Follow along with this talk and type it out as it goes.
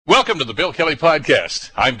Welcome to the Bill Kelly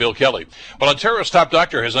Podcast. I'm Bill Kelly. Well, Ontario's top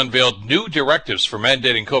doctor has unveiled new directives for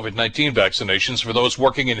mandating COVID-19 vaccinations for those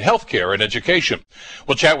working in healthcare and education.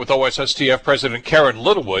 We'll chat with OSSTF President Kieran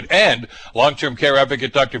Littlewood and long-term care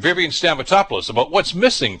advocate Dr. Vivian Stamatopoulos about what's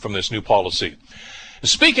missing from this new policy.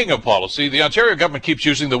 Speaking of policy, the Ontario government keeps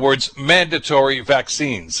using the words mandatory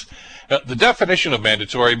vaccines. The definition of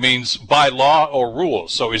mandatory means by law or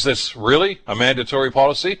rules. So is this really a mandatory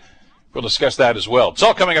policy? We'll discuss that as well. It's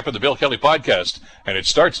all coming up in the Bill Kelly Podcast, and it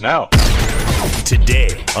starts now.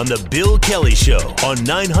 Today on the Bill Kelly Show on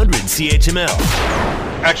 900 CHML.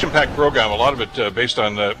 Action-packed program, a lot of it based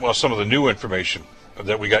on, some of the new information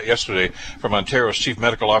that we got yesterday from Ontario's Chief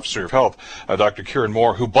Medical Officer of Health, Dr. Kieran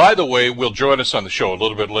Moore, who, by the way, will join us on the show a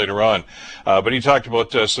little bit later on. But he talked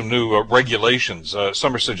about some new regulations.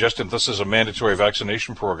 Some are suggesting this is a mandatory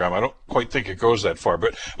vaccination program. I don't quite think it goes that far,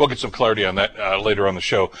 but we'll get some clarity on that later on the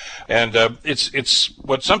show. And it's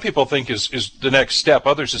what some people think is the next step.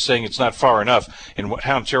 Others are saying it's not far enough in what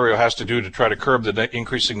Ontario has to do to try to curb the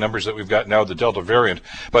increasing numbers that we've got now, the Delta variant.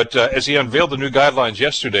 But as he unveiled the new guidelines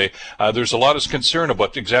yesterday, there's a lot of concern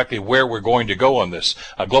about exactly where we're going to go on this.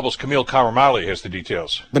 Global's Camille Karamali has the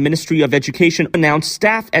details. The Ministry of Education announced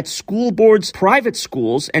staff at school boards, private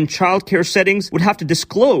schools, and childcare settings would have to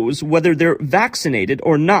disclose whether they're vaccinated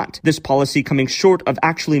or not. This policy coming short of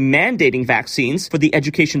actually mandating vaccines for the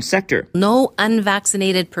education sector. No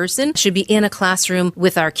unvaccinated person should be in a classroom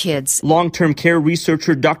with our kids. Long-term care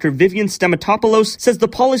researcher Dr. Vivian Stamatopoulos says the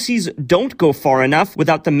policies don't go far enough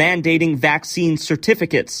without the mandating vaccine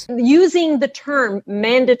certificates. Using the term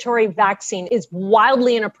mandatory vaccine is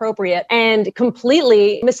wildly inappropriate and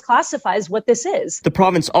completely misclassifies what this is. The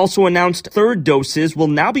province also announced third doses will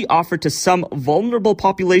now be offered to some vulnerable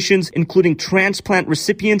populations, including transplant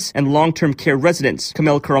recipients and long-term care residents.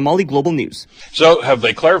 Camille Karamali, Global News. So have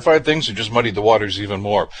they clarified things or just muddied the waters even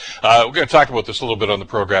more? We're going to talk about this a little bit on the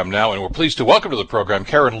program now, and we're pleased to welcome to the program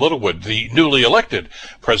Kieran Littlewood, the newly elected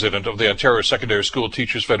president of the Ontario Secondary School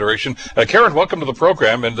Teachers Federation. Kieran, welcome to the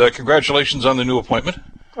program, and congratulations on the new appointment.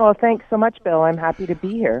 Well, thannds so much, Bill. I'm happy to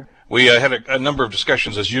be here. We had a number of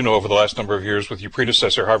discussions, as you know, over the last number of years with your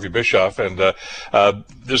predecessor, Harvey Bischoff, and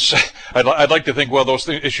I'd like to think, well, those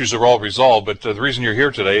issues are all resolved, but the reason you're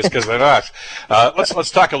here today is because they're not.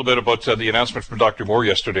 Let's talk a little bit about the announcement from Dr. Moore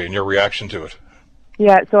yesterday and your reaction to it.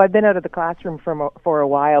 Yeah, so I've been out of the classroom for a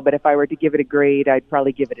while, but if I were to give it a grade, I'd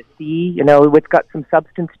probably give it a C. You know, it's got some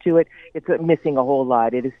substance to it. It's missing a whole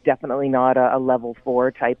lot. It is definitely not a level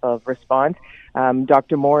 4 type of response.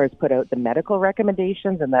 Dr. Moore has put out the medical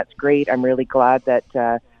recommendations, and that's great. I'm really glad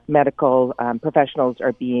that medical professionals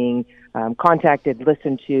are being contacted,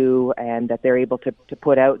 listened to, and that they're able to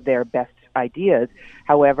put out their best ideas.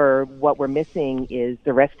 However, what we're missing is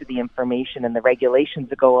the rest of the information and the regulations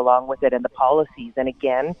that go along with it and the policies. And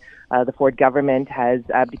again, the Ford government has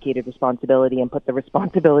abdicated responsibility and put the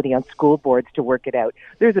responsibility on school boards to work it out.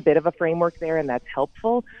 There's a bit of a framework there, and that's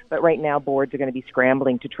helpful. But right now, boards are going to be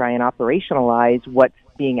scrambling to try and operationalize what's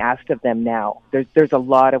being asked of them now. There's a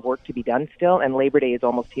lot of work to be done still, and Labor Day is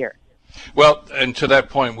almost here. Well, and to that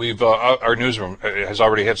point, we've our newsroom has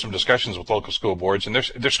already had some discussions with local school boards, and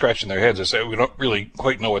they're scratching their heads. They say we don't really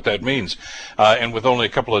quite know what that means, and with only a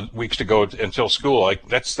couple of weeks to go until school,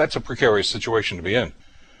 that's a precarious situation to be in.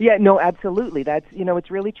 Yeah, no, absolutely. That's, it's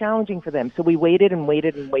really challenging for them. So we waited and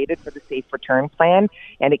waited and waited for the safe return plan,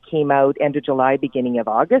 and it came out end of July, beginning of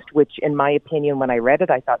August, which in my opinion, when I read it,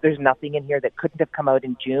 I thought there's nothing in here that couldn't have come out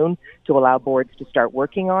in June to allow boards to start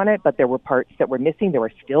working on it, but there were parts that were missing. There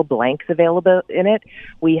were still blanks available in it.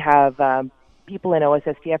 We have people in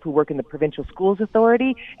OSSTF who work in the Provincial Schools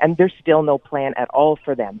Authority, and there's still no plan at all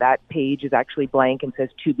for them. That page is actually blank and says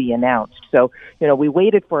to be announced. So, we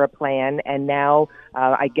waited for a plan, and now,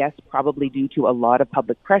 I guess probably due to a lot of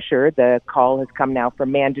public pressure, the call has come now for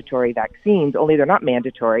mandatory vaccines, only they're not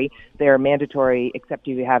mandatory. They're mandatory except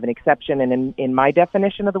if you have an exception, and in my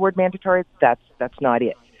definition of the word mandatory, that's not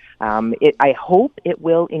it. I hope it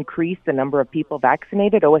will increase the number of people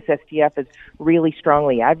vaccinated. OSSTF has really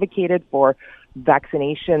strongly advocated for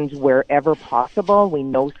vaccinations wherever possible. We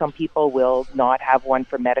know some people will not have one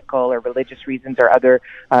for medical or religious reasons or other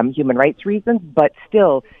human rights reasons, but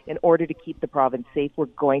still, in order to keep the province safe, we're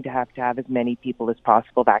going to have as many people as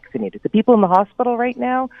possible vaccinated. The people in the hospital right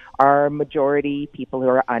now are majority people who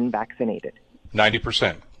are unvaccinated.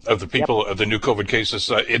 90% of the people of the new COVID cases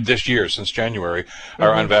in this year, since January,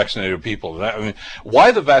 are unvaccinated people.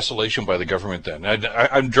 Why the vacillation by the government then?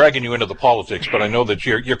 I'm dragging you into the politics, but I know that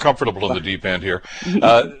you're comfortable in the deep end here.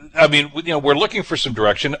 We're looking for some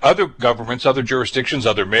direction. Other governments, other jurisdictions,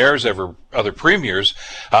 other mayors, other premiers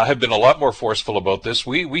have been a lot more forceful about this.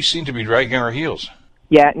 We seem to be dragging our heels.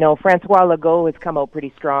 Yeah, no, Francois Legault has come out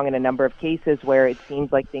pretty strong in a number of cases where it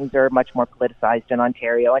seems like things are much more politicized in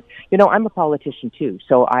Ontario. And, I'm a politician too,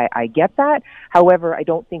 so I get that. However, I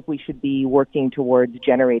don't think we should be working towards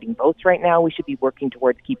generating votes right now. We should be working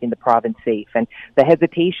towards keeping the province safe. And the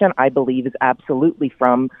hesitation, I believe, is absolutely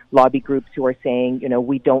from lobby groups who are saying,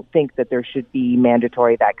 we don't think that there should be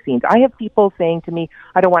mandatory vaccines. I have people saying to me,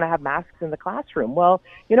 I don't want to have masks in the classroom. Well,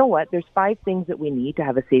 you know what? There's 5 things that we need to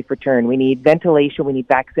have a safe return. We need ventilation, we need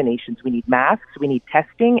vaccinations, we need masks, we need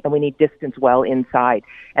testing, and we need distance well inside.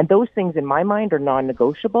 And those things, in my mind, are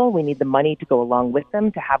non-negotiable. We need the money to go along with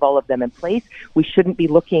them, to have all of them in place. We shouldn't be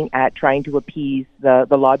looking at trying to appease the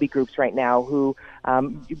lobby groups right now who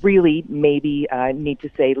really maybe need to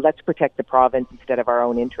say, let's protect the province instead of our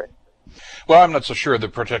own interests. Well, I'm not so sure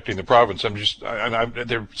that protecting the province.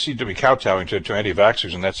 There seem to be kowtowing to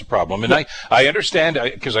anti-vaxxers, and that's the problem. And I understand,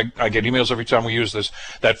 because I get emails every time we use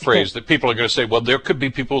that phrase, that people are going to say, well, there could be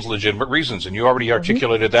people with legitimate reasons, and you already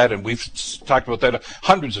articulated that, and we've talked about that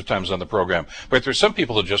hundreds of times on the program. But there's some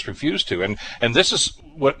people that just refuse to, and this is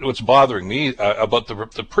what's bothering me about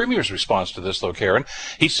the Premier's response to this, though, Karen.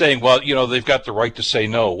 He's saying, well, they've got the right to say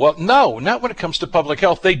no. Well, no, not when it comes to public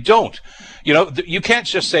health. They don't. You can't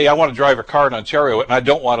just say, I want to drive a car in Ontario and I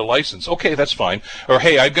don't want a license. Okay, that's fine. Or,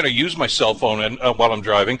 hey, I'm going to use my cell phone while I'm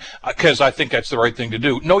driving because I think that's the right thing to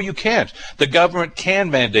do. No, you can't. The government can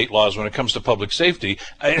mandate laws when it comes to public safety.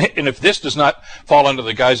 And if this does not fall under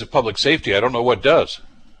the guise of public safety, I don't know what does.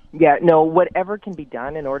 Yeah, no, whatever can be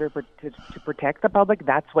done in order to protect the public,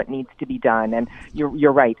 that's what needs to be done. And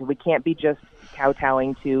you're right. We can't be just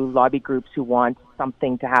kowtowing to lobby groups who want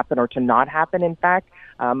something to happen or to not happen, in fact.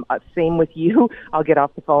 Same with you. I'll get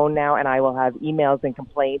off the phone now and I will have emails and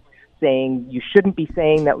complaints saying you shouldn't be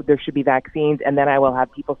saying that there should be vaccines, and then I will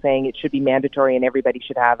have people saying it should be mandatory and everybody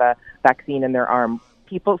should have a vaccine in their arm.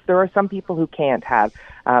 There are some people who can't have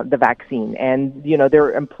the vaccine, and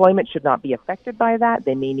their employment should not be affected by that.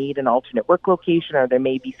 They may need an alternate work location, or there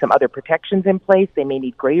may be some other protections in place. They may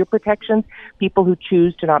need greater protections. People who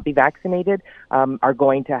choose to not be vaccinated are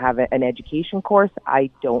going to have an education course. I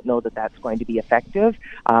don't know that that's going to be effective.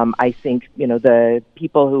 I think the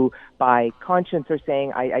people who by conscience are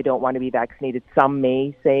saying I don't want to be vaccinated. Some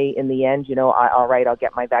may say in the end, all right, I'll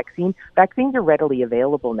get my vaccine. Vaccines are readily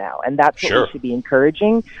available now, and that's what we should be encouraging.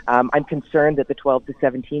 I'm concerned that the 12 to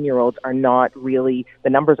 17-year-olds are not really, the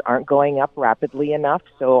numbers aren't going up rapidly enough.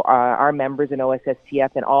 So our members in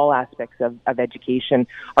OSSTF in all aspects of education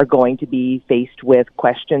are going to be faced with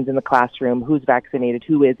questions in the classroom: who's vaccinated,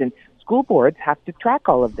 who isn't. School boards have to track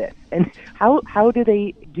all of this. And how do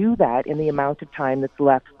they do that in the amount of time that's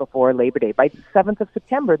left before Labor Day? By the 7th of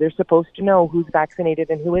September, they're supposed to know who's vaccinated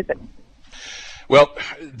and who isn't. Well,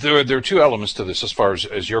 there are 2 elements to this as far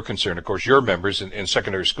as you're concerned. Of course, your members in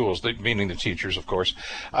secondary schools, meaning the teachers, of course,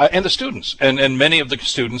 and the students. And many of the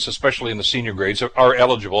students, especially in the senior grades, are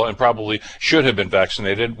eligible and probably should have been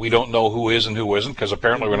vaccinated. We don't know who is and who isn't because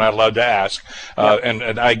apparently we're not allowed to ask.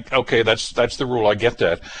 That's the rule. I get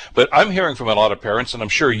that. But I'm hearing from a lot of parents, and I'm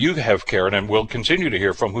sure you have, Karen, and will continue to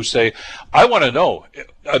hear from, who say, I want to know,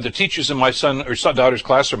 the teachers in my son or daughter's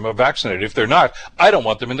classroom are vaccinated. If they're not, I don't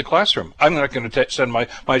want them in the classroom. I'm not going to send my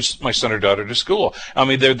son or daughter to school. I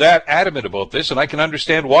mean, they're that adamant about this, and I can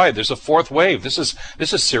understand why. There's a 4th wave. This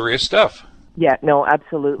is serious stuff. Yeah, no,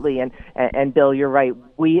 absolutely. And Bill, you're right.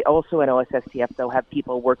 We also in OSSTF, though, have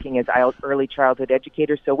people working as early childhood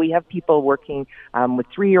educators. So we have people working with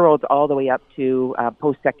 3-year-olds all the way up to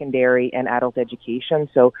post-secondary and adult education.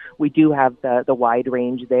 So we do have the wide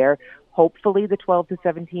range there. Hopefully the 12 to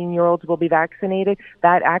 17-year-olds will be vaccinated.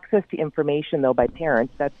 That access to information, though, by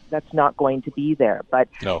parents, that's not going to be there. But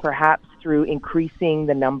perhaps through increasing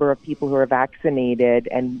the number of people who are vaccinated,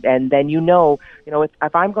 and then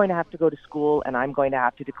if I'm going to have to go to school and I'm going to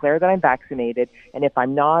have to declare that I'm vaccinated, and if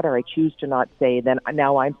I'm not or I choose to not say, then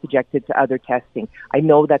now I'm subjected to other testing. I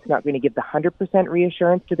know that's not going to give the 100%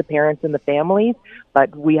 reassurance to the parents and the families,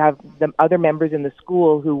 but we have the other members in the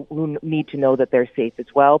school who need to know that they're safe as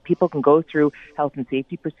well. People can go through health and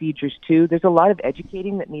safety procedures too. There's a lot of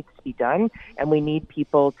educating that needs to be done, and we need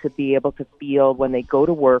people to be able to feel when they go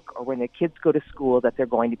to work or when their kids go to school that they're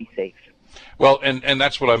going to be safe. Well, and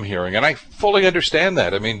that's what I'm hearing, and I fully understand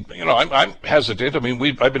that. I mean, I'm hesitant. I mean,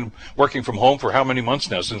 I've been working from home for how many months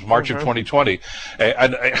now, since March of 2020.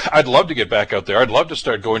 I'd love to get back out there. I'd love to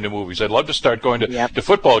start going to movies. I'd love to start going to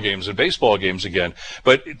football games and baseball games again.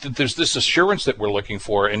 But there's this assurance that we're looking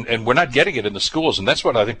for, and we're not getting it in the schools, and that's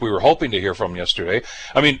what I think we were hoping to hear from yesterday.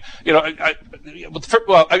 I mean, I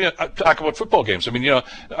talk about football games. I mean,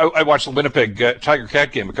 I watched the Winnipeg Tiger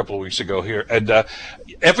Cat game a couple of weeks ago here, and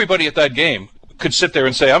everybody at that game could sit there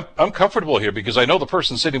and say, I'm comfortable here because I know the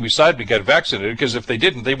person sitting beside me got vaccinated, because if they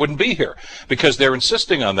didn't, they wouldn't be here, because they're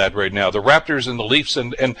insisting on that right now. The Raptors and the Leafs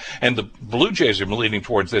and the Blue Jays are leaning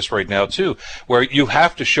towards this right now too, where you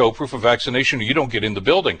have to show proof of vaccination or you don't get in the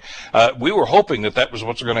building. We were hoping that was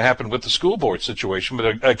what's going to happen with the school board situation,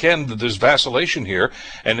 but again, there's vacillation here,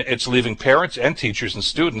 and it's leaving parents and teachers and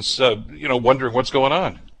students, wondering what's going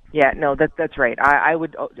on. Yeah, no, that's right. I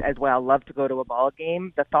would as well love to go to a ball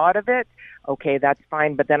game. The thought of it, okay, that's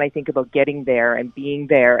fine. But then I think about getting there and being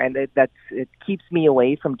there, and it keeps me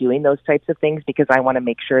away from doing those types of things, because I want to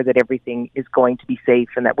make sure that everything is going to be safe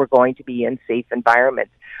and that we're going to be in safe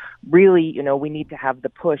environments. Really, we need to have the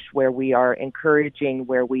push where we are encouraging,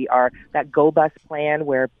 where we are that Go Bus plan,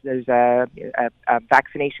 where there's a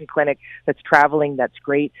vaccination clinic that's traveling. That's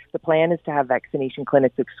great. The plan is to have vaccination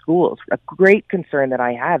clinics at schools. A great concern that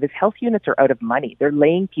I have is health units are out of money. They're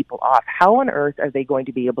laying people off. How on earth are they going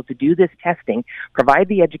to be able to do this testing, provide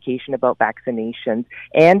the education about vaccinations,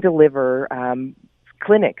 and deliver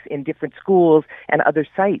clinics in different schools and other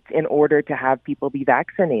sites in order to have people be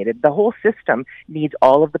vaccinated? The whole system needs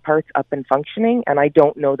all of the parts up and functioning, and I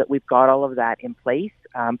don't know that we've got all of that in place.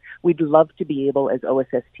 We'd love to be able, as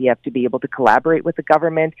OSSTF, to be able to collaborate with the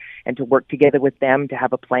government and to work together with them to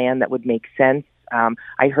have a plan that would make sense.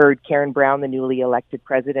 I heard Karen Brown, the newly elected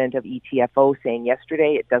president of ETFO, saying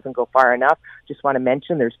yesterday it doesn't go far enough. Just want to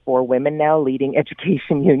mention there's 4 women now leading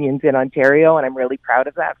education unions in Ontario, and I'm really proud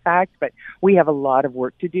of that fact. But we have a lot of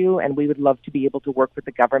work to do, and we would love to be able to work with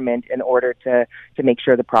the government in order to make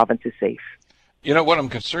sure the province is safe. What I'm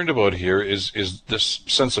concerned about here is this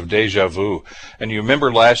sense of deja vu. And you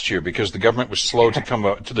remember last year, because the government was slow to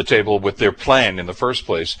come to the table with their plan in the first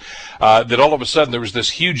place, that all of a sudden there was this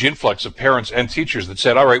huge influx of parents and teachers that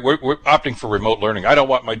said, all right, we're opting for remote learning. I don't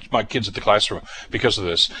want my kids at the classroom because of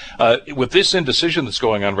this. With this indecision that's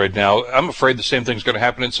going on right now, I'm afraid the same thing's going to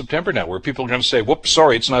happen in September now, where people are going to say, whoops,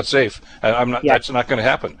 sorry, it's not safe. That's not going to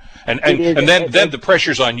happen. And then the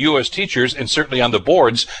pressure's on you as teachers, and certainly on the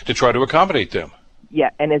boards, to try to accommodate them.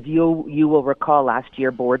 Yeah, and as you will recall, last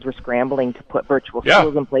year boards were scrambling to put virtual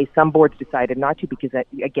schools in place. Some boards decided not to, because,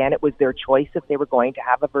 again, it was their choice if they were going to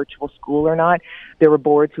have a virtual school or not. There were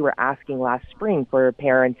boards who were asking last spring for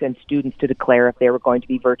parents and students to declare if they were going to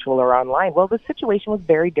be virtual or online. Well, the situation was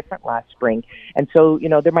very different last spring. And so,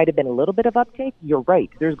 there might have been a little bit of uptake. You're right.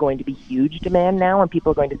 There's going to be huge demand now, and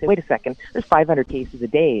people are going to say, wait a second, there's 500 cases a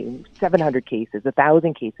day, 700 cases,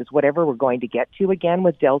 1,000 cases, whatever we're going to get to again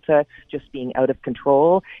with Delta just being out of control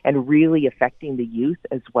and really affecting the youth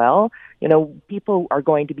as well. People are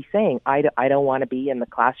going to be saying, I don't want to be in the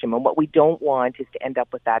classroom. And what we don't want is to end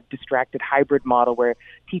up with that distracted hybrid model where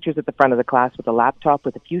teachers at the front of the class with a laptop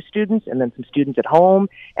with a few students and then some students at home,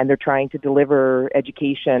 and they're trying to deliver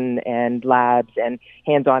education and labs and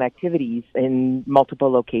hands-on activities in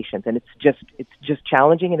multiple locations. And it's just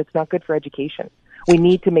challenging, and it's not good for education. We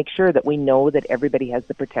need to make sure that we know that everybody has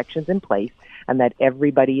the protections in place and that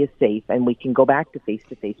everybody is safe, and we can go back to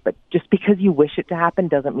face-to-face. But just because you wish it to happen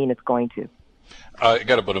doesn't mean it's going to. I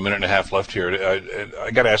got about a minute and a half left here.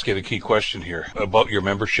 I got to ask you the key question here about your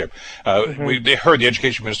membership. They heard the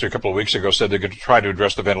education minister a couple of weeks ago said they're going to try to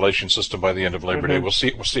address the ventilation system by the end of Labor Day. We'll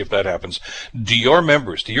see if that happens. Do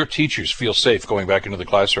your teachers feel safe going back into the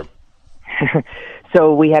classroom?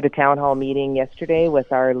 So we had a town hall meeting yesterday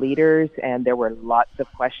with our leaders, and there were lots of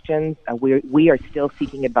questions. We are still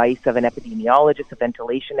seeking advice of an epidemiologist, a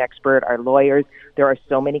ventilation expert, our lawyers. There are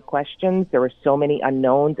so many questions. There are so many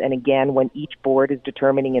unknowns. And again, when each board is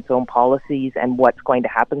determining its own policies and what's going to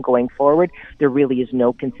happen going forward, there really is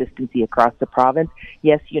no consistency across the province.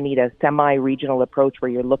 Yes, you need a semi-regional approach where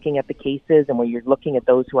you're looking at the cases and where you're looking at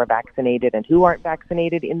those who are vaccinated and who aren't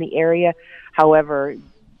vaccinated in the area. However,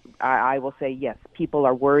 I will say, yes, people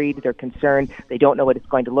are worried, they're concerned, they don't know what it's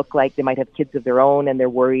going to look like. They might have kids of their own, and they're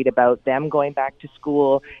worried about them going back to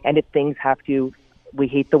school. And if things have to, we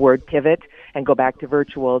hate the word pivot, and go back to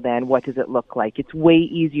virtual, then what does it look like? It's way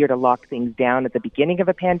easier to lock things down at the beginning of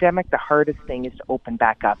a pandemic. The hardest thing is to open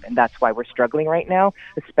back up, and that's why we're struggling right now,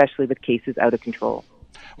 especially with cases out of control.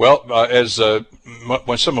 Well,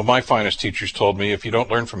 when some of my finest teachers told me, if you don't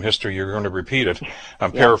learn from history, you're going to repeat it.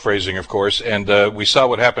 I'm paraphrasing, of course, and we saw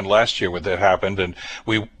what happened last year when that happened, and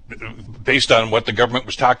we, based on what the government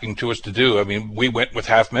was talking to us to do, we went with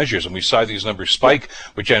half measures, and we saw these numbers spike,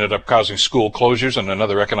 which ended up causing school closures and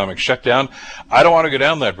another economic shutdown. I don't want to go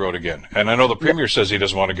down that road again, and I know the Premier says he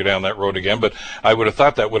doesn't want to go down that road again, but I would have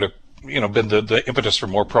thought that would have been the impetus for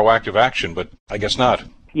more proactive action, but I guess not.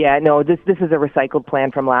 Yeah, no, this is a recycled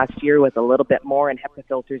plan from last year with a little bit more and HEPA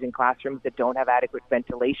filters in classrooms that don't have adequate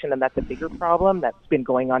ventilation, and that's a bigger problem that's been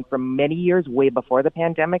going on for many years, way before the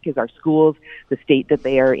pandemic, is our schools, the state that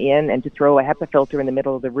they are in, and to throw a HEPA filter in the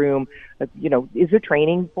middle of the room, is there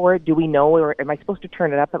training for it? Do we know, or am I supposed to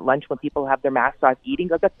turn it up at lunch when people have their masks off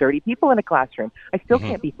eating? I've got 30 people in a classroom. I still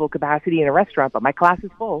can't be full capacity in a restaurant, but my class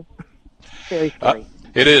is full. Very scary.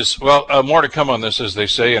 It is. Well, more to come on this, as they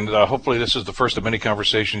say, and hopefully this is the first of many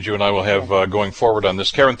conversations you and I will have going forward on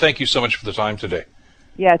this. Karen, thank you so much for the time today.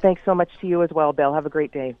 Yeah, thanks so much to you as well, Bill. Have a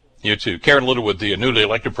great day. You too. Karen Littlewood, the newly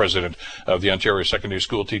elected president of the Ontario Secondary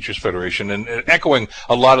School Teachers Federation, and echoing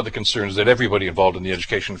a lot of the concerns that everybody involved in the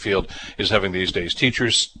education field is having these days.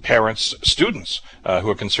 Teachers, parents, students who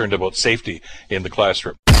are concerned about safety in the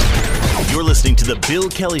classroom. You're listening to the Bill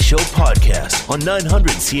Kelly Show podcast on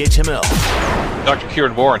 900 CHML. Dr.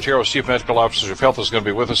 Kieran Moore, Ontario's Chief Medical Officer of Health, is going to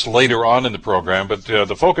be with us later on in the program, but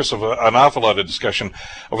the focus of an awful lot of discussion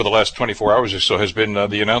over the last 24 hours or so has been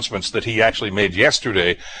the announcements that he actually made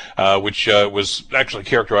yesterday, which was actually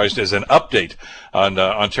characterized as an update on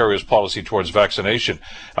Ontario's policy towards vaccination.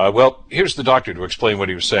 Well, here's the doctor to explain what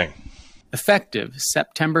he was saying. Effective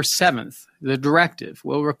September 7th, the directive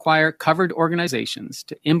will require covered organizations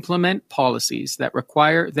to implement policies that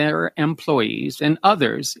require their employees and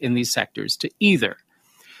others in these sectors to either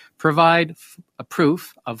provide a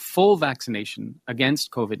proof of full vaccination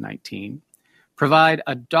against COVID-19, provide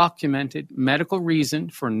a documented medical reason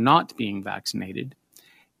for not being vaccinated.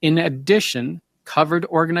 In addition, covered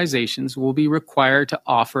organizations will be required to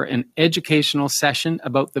offer an educational session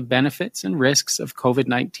about the benefits and risks of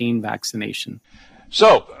COVID-19 vaccination.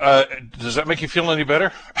 So, does that make you feel any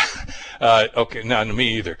better? Okay, no,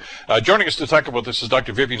 me either. Joining us to talk about this is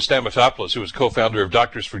Dr. Vivian Stamatopoulos, who is co-founder of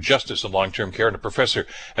Doctors for Justice in Long-Term Care and a professor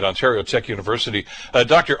at Ontario Tech University.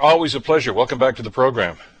 Doctor, always a pleasure. Welcome back to the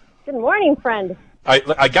program. Good morning, friend.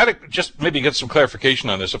 I got to just maybe get some clarification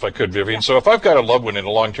on this, if I could, Vivian. So if I've got a loved one in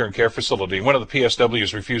a long-term care facility, and one of the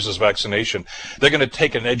PSWs refuses vaccination, they're going to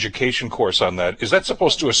take an education course on that. Is that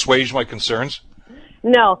supposed to assuage my concerns?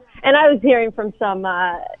 No. And I was hearing from some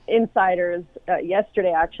insiders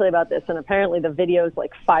yesterday, actually, about this, and apparently the video is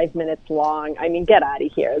like 5 minutes long. I mean, get out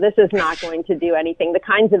of here. This is not going to do anything. The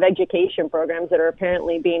kinds of education programs that are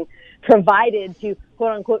apparently being provided to,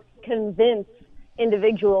 quote-unquote, convince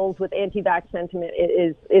individuals with anti-vax sentiment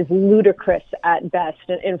is ludicrous at best.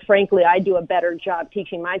 And frankly, I do a better job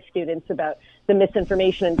teaching my students about the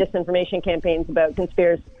misinformation and disinformation campaigns about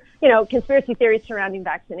conspiracy theories surrounding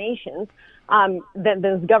vaccinations than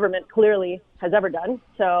the government clearly has ever done.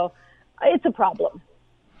 So it's a problem.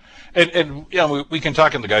 And we can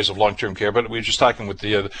talk in the guise of long-term care, but we were just talking with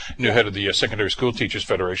the new head of the Secondary School Teachers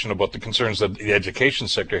Federation about the concerns that the education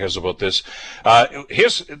sector has about this.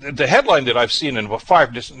 Here's the headline that I've seen in about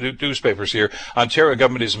 5 newspapers here. Ontario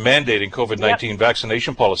government is mandating COVID-19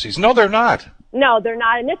 vaccination policies. No, they're not. No, they're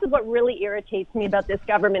not. And this is what really irritates me about this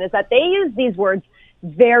government, is that they use these words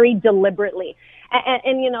very deliberately.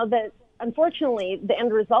 And unfortunately, the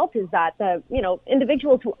end result is that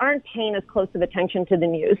individuals who aren't paying as close of attention to the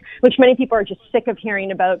news, which many people are just sick of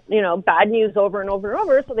hearing about, bad news over and over and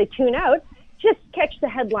over, so they tune out, just catch the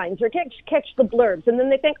headlines or catch the blurbs, and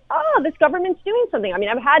then they think, this government's doing something. I mean,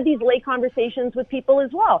 I've had these late conversations with people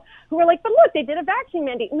as well who are like, but look, they did a vaccine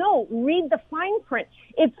mandate. No, read the fine print.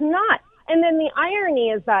 It's not. And then the irony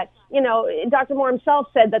is that, Dr. Moore himself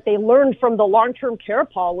said that they learned from the long-term care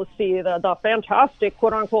policy, the fantastic,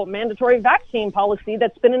 quote-unquote, mandatory vaccine policy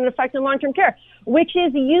that's been in effect in long-term care, which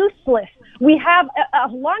is useless. We have a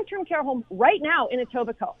long-term care home right now in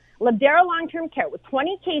Etobicoke, Ladera Long-Term Care, with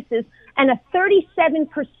 20 cases and a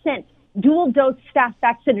 37% dual-dose staff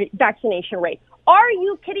vaccination rate. Are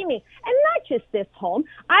you kidding me? And not just this home.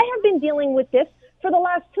 I have been dealing with this for the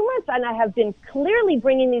last 2 months, and I have been clearly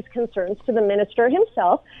bringing these concerns to the minister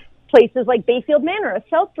himself. Places like Bayfield Manor, a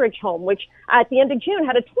Southbridge home, which at the end of June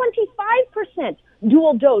had a 25%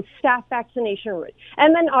 dual dose staff vaccination rate.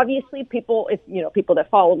 And then obviously people that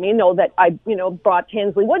follow me know that I, brought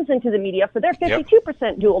Tansley Woods into the media for their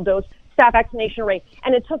 52% dual dose staff vaccination rate.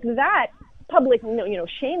 And it took that public,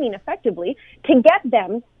 shaming effectively to get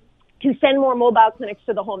them to send more mobile clinics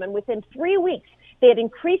to the home. And within 3 weeks, they had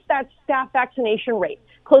increased that staff vaccination rate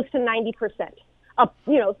close to 90%, up,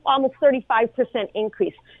 almost 35%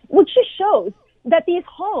 increase, which just shows that these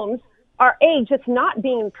homes are, just not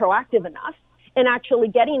being proactive enough and actually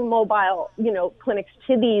getting mobile, clinics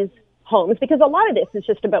to these homes, because a lot of this is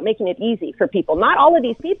just about making it easy for people. Not all of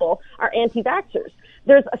these people are anti-vaxxers.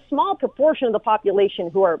 There's a small proportion of the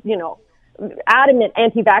population who are, adamant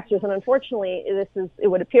anti-vaxxers, and unfortunately, it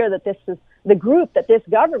would appear that this is the group that this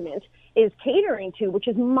government is catering to, which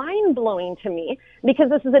is mind-blowing to me, because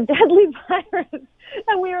this is a deadly virus,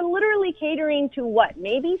 and we are literally catering to what,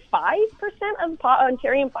 maybe 5% of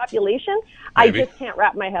Ontarian population? Maybe. I just can't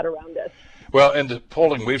wrap my head around it. Well, and the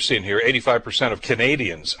polling we've seen here, 85% of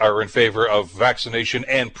Canadians are in favor of vaccination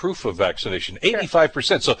and proof of vaccination.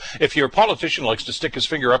 85%. So if your politician likes to stick his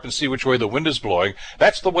finger up and see which way the wind is blowing,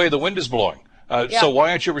 that's the way the wind is blowing. So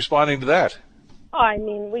why aren't you responding to that? Oh, I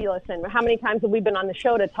mean, listen, how many times have we been on the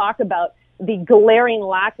show to talk about the glaring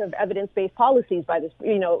lack of evidence-based policies by this,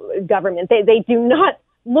 government? They do not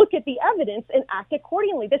look at the evidence and act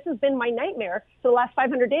accordingly. This has been my nightmare for the last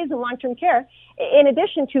 500 days in long-term care, in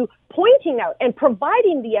addition to pointing out and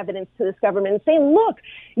providing the evidence to this government and saying, look,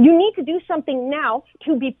 you need to do something now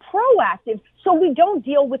to be proactive so we don't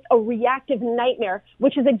deal with a reactive nightmare,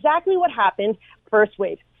 which is exactly what happened first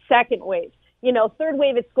wave, second wave. Third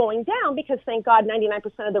wave, it's going down because, thank God, 99%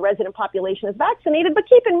 of the resident population is vaccinated. But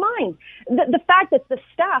keep in mind, the fact that the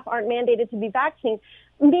staff aren't mandated to be vaccinated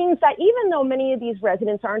means that even though many of these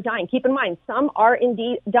residents aren't dying, keep in mind, some are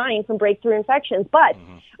indeed dying from breakthrough infections. But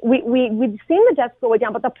we've seen the deaths go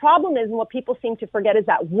down. But the problem is, and what people seem to forget, is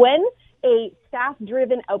that when a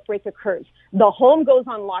staff-driven outbreak occurs, the home goes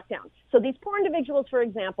on lockdown. So these poor individuals, for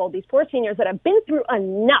example, these poor seniors that have been through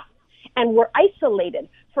enough and were isolated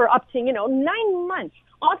for up to, 9 months,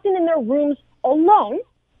 often in their rooms alone,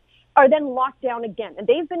 are then locked down again. And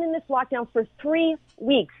they've been in this lockdown for 3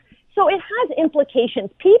 weeks. So it has implications.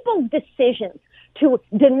 People's decisions to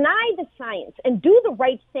deny the science and do the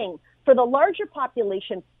right thing for the larger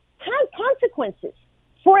population has consequences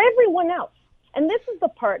for everyone else. And this is the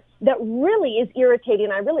part that really is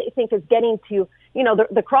irritating. I really think is getting to,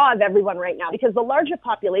 the craw of everyone right now, because the larger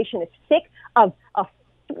population is sick of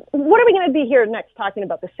what are we going to be here next talking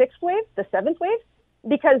about, the 6th wave, the 7th wave?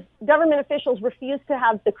 Because government officials refuse to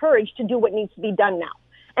have the courage to do what needs to be done now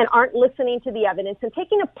and aren't listening to the evidence and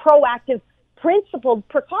taking a proactive,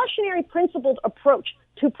 precautionary principled approach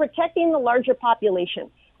to protecting the larger population.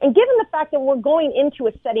 And given the fact that we're going into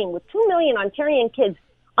a setting with 2 million Ontarian kids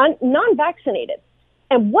non-vaccinated,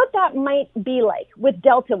 and what that might be like with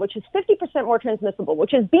Delta, which is 50% more transmissible,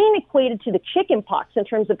 which is being equated to the chicken pox in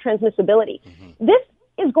terms of transmissibility, this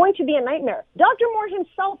is going to be a nightmare. Dr. Moore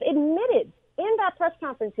himself admitted in that press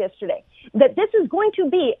conference yesterday that this is going to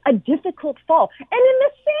be a difficult fall. And in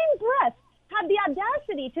the same breath, had the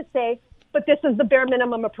audacity to say, but this is the bare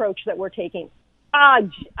minimum approach that we're taking. I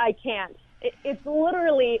can't. It's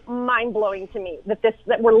literally mind-blowing to me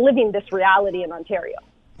that we're living this reality in Ontario.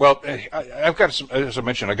 Well, I've got some, as I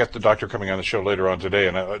mentioned, I got the doctor coming on the show later on today,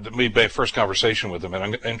 and my first conversation with him, and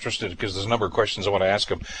I'm interested because there's a number of questions I want to ask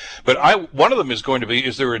him. But one of them is going to be: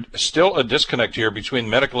 is there still a disconnect here between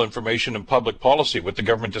medical information and public policy, what the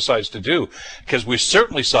government decides to do? Because we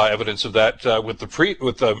certainly saw evidence of that with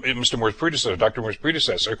Mr. Moore's predecessor, Dr. Moore's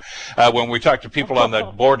predecessor, when we talked to people on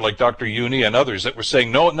that board like Dr. Uni and others that were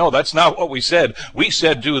saying, no, that's not what we said. We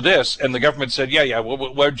said do this, and the government said,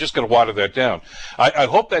 we're just going to water that down. I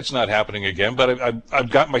hope that's not happening again, but I've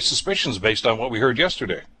got my suspicions based on what we heard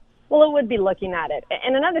yesterday. Well, it would be looking at it.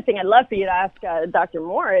 And another thing I'd love for you to ask Dr.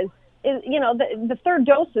 Moore is the third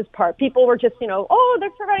doses part. People were just, they're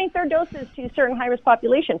providing third doses to certain high-risk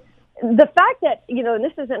population. The fact that, and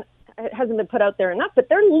this hasn't been put out there enough, but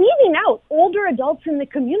they're leaving out older adults in the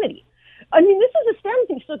community. I mean, this is a standing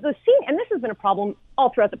thing. So and this has been a problem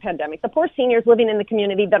all throughout the pandemic. The poor seniors living in the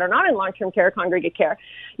community that are not in long-term care, congregate care,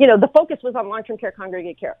 the focus was on long-term care,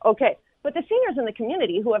 congregate care. Okay. But the seniors in the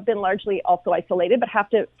community who have been largely also isolated, but have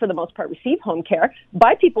to, for the most part, receive home care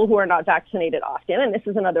by people who are not vaccinated often. And this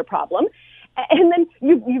is another problem. And then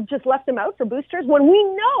you've just left them out for boosters when we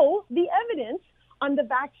know the evidence on the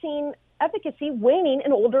vaccine efficacy waning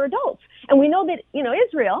in older adults. And we know that,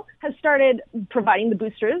 Israel has started providing the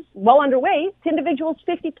boosters well underway to individuals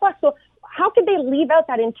 50 plus. So how could they leave out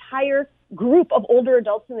that entire group of older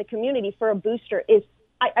adults in the community for a booster?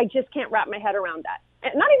 I just can't wrap my head around that.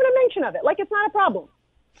 And not even a mention of it, like it's not a problem.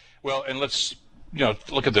 Well, and let's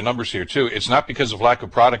look at the numbers here, too. It's not because of lack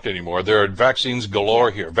of product anymore. There are vaccines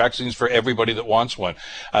galore here, vaccines for everybody that wants one.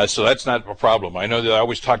 So that's not a problem. I know that I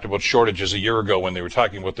always talked about shortages a year ago when they were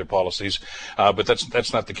talking about their policies, but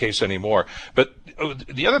that's not the case anymore. But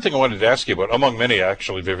the other thing I wanted to ask you about, among many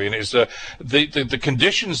actually, Vivian, is the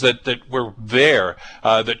conditions that were there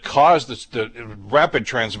that caused the rapid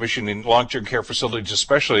transmission in long-term care facilities,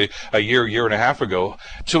 especially a year and a half ago,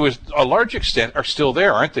 to a large extent are still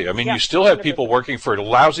there, aren't they? I mean, you still have people working for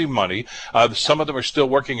lousy money. Some of them are still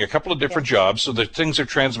working a couple of different jobs, so that things are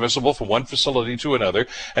transmissible from one facility to another.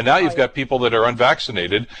 And now you've got people that are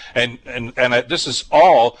unvaccinated, and this is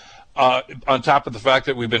all on top of the fact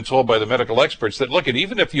that we've been told by the medical experts that, look,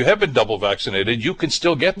 even if you have been double vaccinated, you can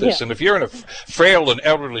still get this. Yeah. And if you're in a frail and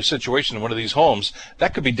elderly situation in one of these homes,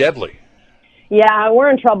 that could be deadly. Yeah, we're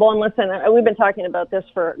in trouble. And listen, we've been talking about this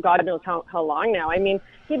for God knows how long now. I mean,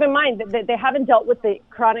 keep in mind that they haven't dealt with the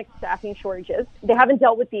chronic staffing shortages. They haven't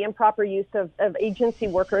dealt with the improper use of agency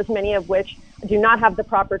workers, many of which do not have the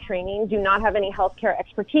proper training, do not have any healthcare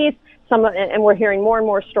expertise. And we're hearing more and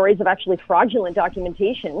more stories of actually fraudulent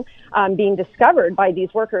documentation being discovered by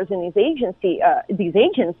these workers in these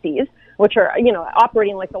agencies, which are,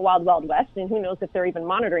 operating like the wild, wild west. And who knows if they're even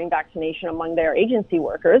monitoring vaccination among their agency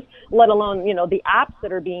workers, let alone, the apps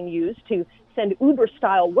that are being used to send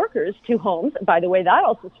Uber-style workers to homes. By the way, that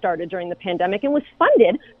also started during the pandemic and was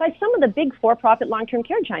funded by some of the big for-profit long-term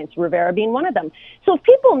care giants, Rivera being one of them. So if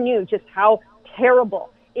people knew just how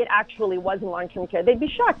terrible it actually was in long-term care, they'd be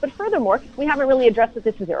shocked. But furthermore, we haven't really addressed that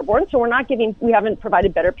this is airborne, so we haven't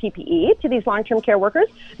provided better PPE to these long-term care workers.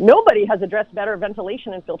 Nobody has addressed better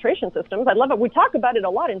ventilation and filtration systems. I love it. We talk about it a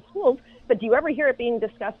lot in schools, but do you ever hear it being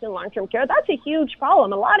discussed in long-term care? That's a huge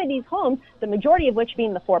problem. A lot of these homes, the majority of which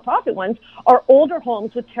being the for-profit ones, are older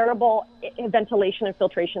homes with terrible ventilation and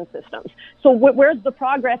filtration systems. So where's the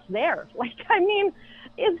progress there?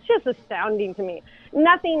 It's just astounding to me.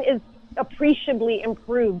 Nothing is appreciably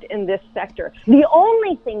improved in this sector. The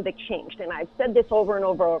only thing that changed, and I've said this over and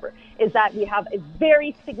over, is that we have a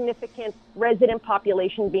very significant resident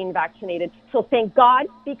population being vaccinated. So thank God,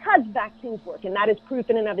 because vaccines work, and that is proof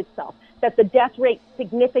in and of itself, that the death rate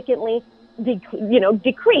significantly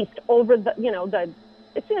decreased over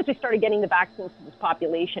as soon as we started getting the vaccines to this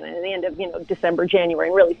population and at the end of December, January,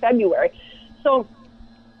 and really February. So,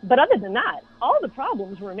 but other than that, all the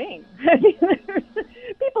problems remain. There's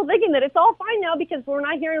people thinking that it's all fine now because we're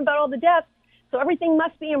not hearing about all the deaths, so everything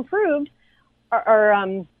must be improved.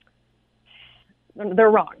 They're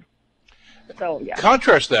wrong. So yeah.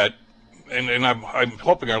 Contrast that, and I'm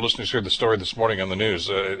hoping our listeners heard the story this morning on the news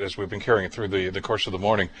as we've been carrying it through the course of the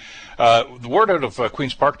morning. The word out of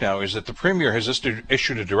Queen's Park now is that the Premier has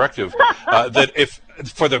issued a directive that if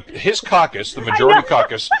for his caucus, the majority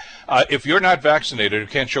caucus, if you're not vaccinated or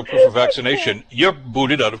can't show proof of vaccination, you're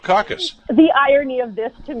booted out of caucus. The irony of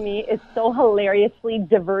this to me is so hilariously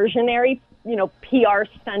diversionary, PR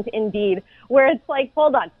stunt indeed, where it's like,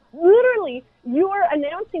 hold on, literally you are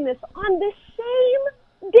announcing this on the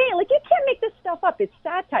same day. Like, you can't make this stuff up. It's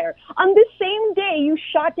satire. On the same day, you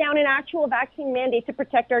shot down an actual vaccine mandate to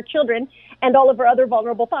protect our children and all of our other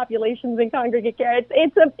vulnerable populations in congregate care.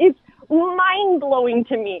 It's mind-blowing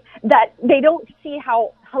to me that they don't see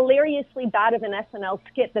how hilariously bad of an SNL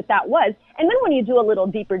skit that was. And then when you do a little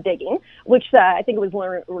deeper digging, which I think it was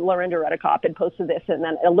Lorinda Redekop had posted this and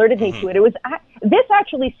then alerted me to it, this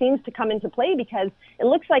actually seems to come into play because it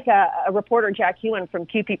looks like a reporter, Jack Hewen from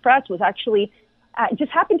QP Press, was actually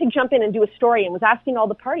just happened to jump in and do a story and was asking all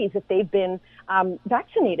the parties if they've been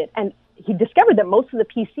vaccinated. And he discovered that most of the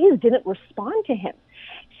PCs didn't respond to him.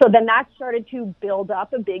 So then that started to build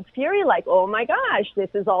up a big fury, like, oh my gosh, this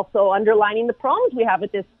is also underlining the problems we have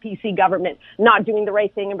with this PC government not doing the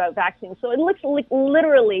right thing about vaccines. So it looks like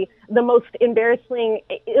literally the most embarrassing,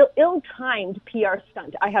 ill-timed PR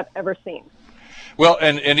stunt I have ever seen. Well,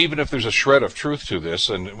 and even if there's a shred of truth to this,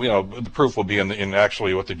 and the proof will be in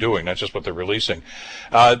actually what they're doing, not just what they're releasing.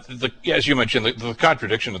 As you mentioned, the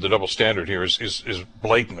contradiction of the double standard here is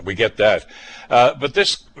blatant. We get that, but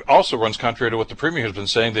this also runs contrary to what the Premier has been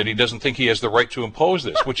saying, that he doesn't think he has the right to impose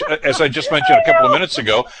this, which, as I just mentioned a couple of minutes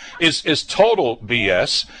ago, is total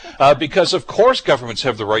BS. Because of course governments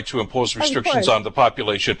have the right to impose restrictions on the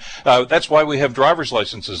population. That's why we have driver's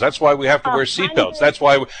licenses. That's why we have to wear seatbelts. That's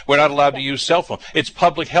why we're not allowed to use cell phones. It's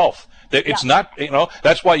public health. It's not,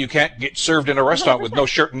 that's why you can't get served in a restaurant with no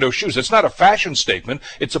shirt and no shoes. It's not a fashion statement.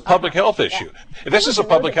 It's a public health issue. This is a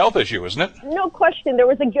public health issue, isn't it? No question. There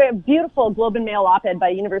was a beautiful Globe and Mail op-ed by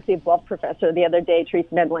University of Guelph professor the other day, Therese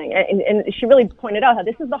Medling, and she really pointed out how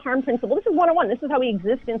this is the harm principle. This is 101. This is how we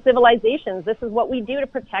exist in civilizations. This is what we do to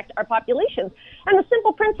protect our populations. And the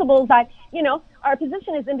simple principle is that, our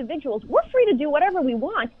position as individuals, we're free to do whatever we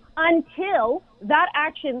want until that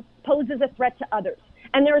action poses a threat to others.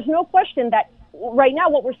 And there is no question that right now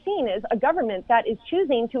what we're seeing is a government that is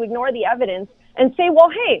choosing to ignore the evidence and say, well,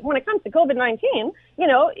 hey, when it comes to COVID-19,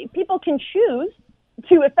 people can choose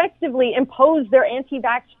to effectively impose their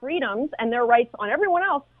anti-vax freedoms and their rights on everyone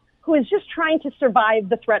else who is just trying to survive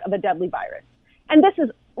the threat of a deadly virus. And this is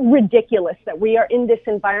ridiculous that we are in this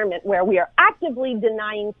environment where we are actively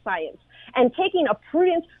denying science and taking a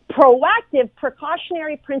prudent, proactive,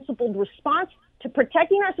 precautionary, principled response to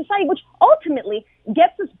protecting our society, which ultimately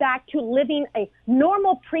gets us back to living a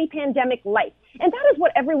normal pre-pandemic life. And that is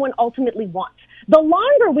what everyone ultimately wants. The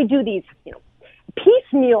longer we do these,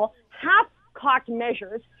 piecemeal, half-cocked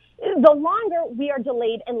measures, the longer we are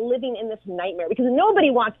delayed and living in this nightmare, because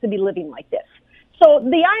nobody wants to be living like this. So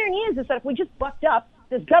the irony is that if we just bucked up,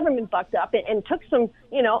 this government bucked up and took some,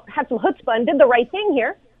 had some chutzpah and did the right thing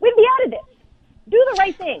here, we'd be out of this. Do the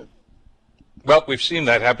right thing. Well, we've seen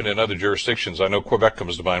that happen in other jurisdictions. I know Quebec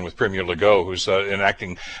comes to mind with Premier Legault, who's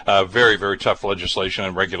enacting very, very tough legislation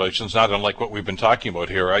and regulations, not unlike what we've been talking about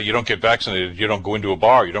here. You don't get vaccinated. You don't go into a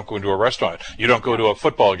bar. You don't go into a restaurant. You don't go to a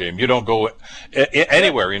football game. You don't go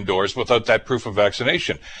anywhere indoors without that proof of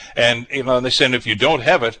vaccination. And, and they said if you don't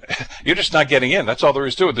have it, you're just not getting in. That's all there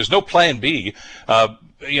is to it. There's no plan B.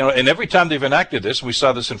 And every time they've enacted this, and we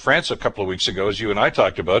saw this in France a couple of weeks ago, as you and I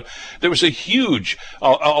talked about, there was a huge,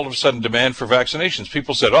 all of a sudden, demand for vaccinations.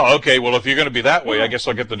 People said, oh, okay, well, if you're going to be that way, I guess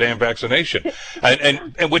I'll get the damn vaccination.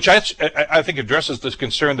 and which I think addresses this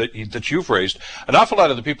concern that you've raised. An awful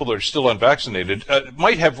lot of the people that are still unvaccinated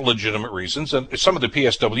might have legitimate reasons, and some of the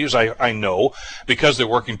PSWs I know, because they're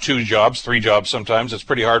working 2 jobs, 3 jobs sometimes, it's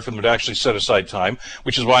pretty hard for them to actually set aside time,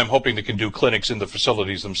 which is why I'm hoping they can do clinics in the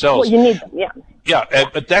facilities themselves. Well, you need them, yeah. Yeah,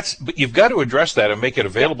 but you've got to address that and make it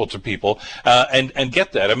available to people and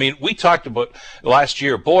get that. I mean, we talked about last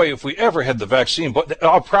year, boy, if we ever had the vaccine, but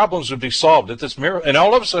our problems would be solved at this miracle. And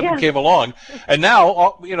all of a sudden came along, and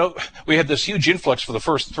now, we had this huge influx for the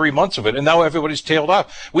first 3 months of it, and now everybody's tailed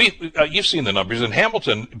off. You've seen the numbers. In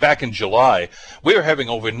Hamilton, back in July, we were having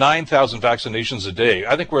over 9,000 vaccinations a day.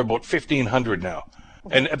 I think we're about 1,500 now.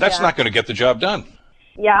 And that's not going to get the job done.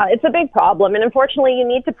 Yeah, it's a big problem. And unfortunately, you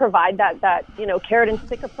need to provide that carrot and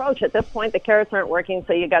stick approach. At this point, the carrots aren't working,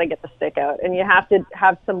 so you got to get the stick out. And you have to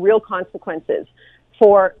have some real consequences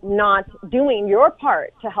for not doing your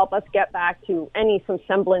part to help us get back to some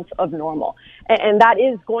semblance of normal. And that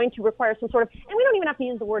is going to require some sort of, and we don't even have to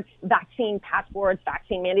use the word vaccine passports,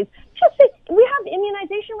 vaccine mandates. Just say, we have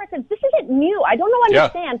immunization records. This isn't new. I don't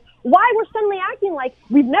understand why we're suddenly acting like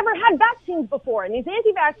we've never had vaccines before. And these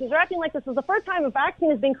anti-vaxxers are acting like this is the first time a vaccine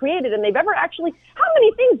has been created and they've ever actually, how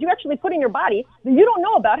many things do you actually put in your body that you don't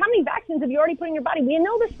know about? How many vaccines have you already put in your body? We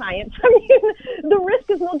know the science. I mean, the risk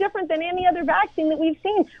is no different than any other vaccine that we've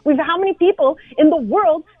seen. How many people in the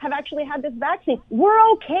world have actually had this vaccine?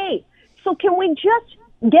 We're okay. So can we just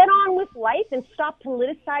get on with life and stop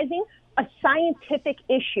politicizing a scientific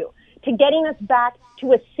issue to getting us back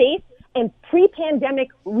to a safe and pre-pandemic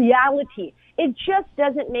reality? It just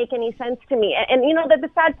doesn't make any sense to me. And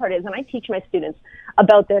the sad part is, and I teach my students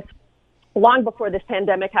about this long before this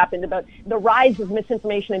pandemic happened, about the rise of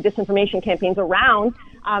misinformation and disinformation campaigns around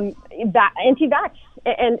anti-vax.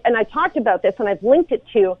 And I talked about this, and I've linked it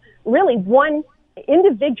to really one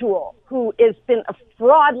individual who has been a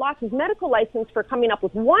fraud, lost his medical license for coming up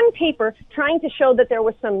with one paper trying to show that there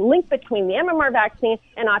was some link between the MMR vaccine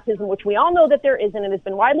and autism, which we all know that there isn't and has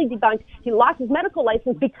been widely debunked. He lost his medical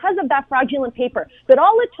license because of that fraudulent paper. But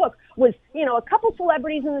all it took was, a couple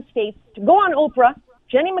celebrities in the States to go on Oprah,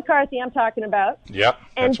 Jenny McCarthy I'm talking about,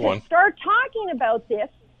 and to start talking about this.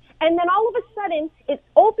 And then all of a sudden, it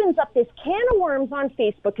opens up this can of worms on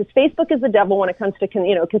Facebook, because Facebook is the devil when it comes to,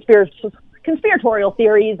 conspiratorial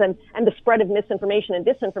theories and the spread of misinformation and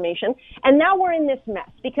disinformation. And now we're in this mess,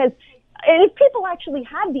 because if people actually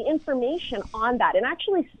had the information on that and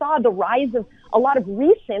actually saw the rise of a lot of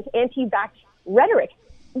recent anti-vax rhetoric,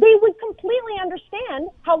 they would completely understand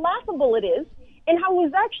how laughable it is and how it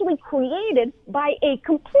was actually created by a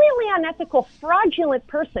completely unethical, fraudulent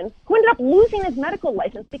person who ended up losing his medical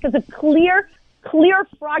license because of clear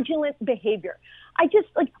fraudulent behavior.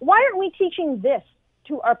 Why aren't we teaching this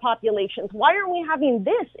to our populations? Why aren't we having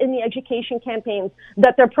this in the education campaigns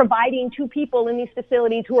that they're providing to people in these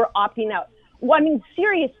facilities who are opting out? Well, I mean,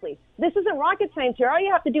 seriously, this isn't rocket science here. All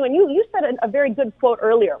you have to do, and you said a very good quote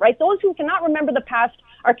earlier, right? Those who cannot remember the past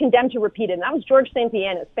are condemned to repeat it. And that was George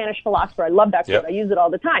Santayana, a Spanish philosopher. I love that quote. I use it all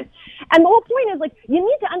the time. And the whole point is, you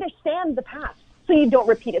need to understand the past so you don't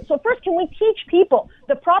repeat it. So first, can we teach people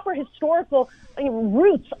the proper historical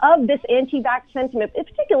roots of this anti-vax sentiment,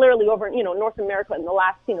 particularly over, North America in the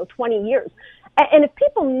last, 20 years? And if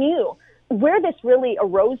people knew where this really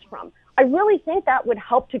arose from, I really think that would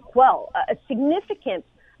help to quell a significant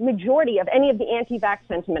majority of any of the anti-vax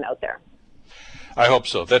sentiment out there. I hope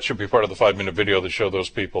so. That should be part of the 5-minute video that show those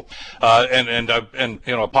people. And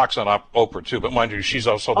a pox on Oprah too. But mind you, she's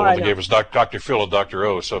also the one that gave us Dr. Phil and Dr.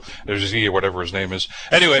 O. So there's Z or whatever his name is.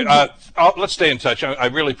 Anyway, let's stay in touch. I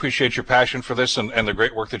really appreciate your passion for this and the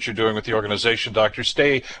great work that you're doing with the organization, Doctor.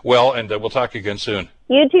 Stay well, and we'll talk again soon.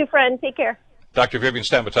 You too, friend. Take care. Dr. Vivian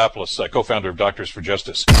Stamatopoulos, co-founder of Doctors for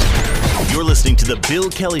Justice. You're listening to the Bill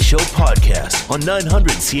Kelly Show podcast on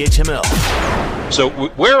 900 CHML. So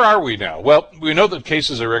where are we now? Well, we know that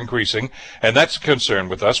cases are increasing, and that's a concern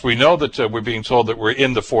with us. We know that we're being told that we're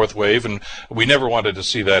in the fourth wave, and we never wanted to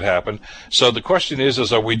see that happen. So the question is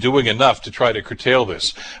are we doing enough to try to curtail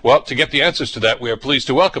this? Well, to get the answers to that, we are pleased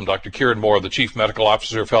to welcome Dr. Kieran Moore, the Chief Medical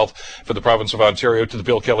Officer of Health for the province of Ontario, to the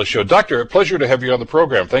Bill Kelly Show. Doctor, a pleasure to have you on the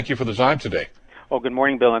program. Thank you for the time today. Well, good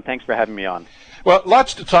morning, Bill, and thanks for having me on. Well,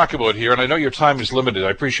 lots to talk about here, and I know your time is limited. I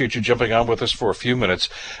appreciate you jumping on with us for a few minutes.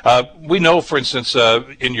 We know, for instance,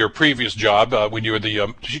 in your previous job, when you were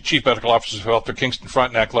the Chief Medical Officer of Health for Kingston,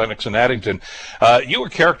 Frontenac, Lennox, and Addington, you were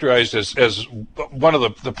characterized as one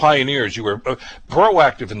of the pioneers. You were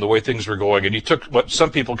proactive in the way things were going, and you took what some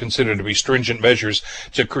people consider to be stringent measures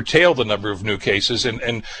to curtail the number of new cases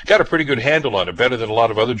and got a pretty good handle on it, better than a lot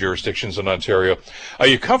of other jurisdictions in Ontario. Are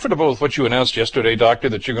you comfortable with what you announced yesterday, Doctor,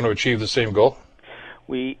 that you're going to achieve the same goal?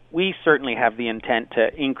 We certainly have the intent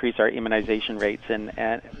to increase our immunization rates, and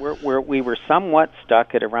we were somewhat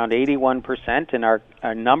stuck at around 81%, and our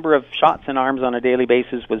number of shots in arms on a daily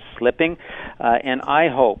basis was slipping, and I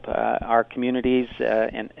hope our communities,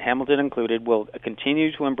 and Hamilton included, will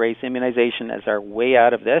continue to embrace immunization as our way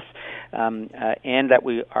out of this, and that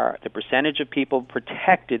the percentage of people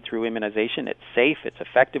protected through immunization, it's safe, it's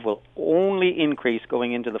effective, will only increase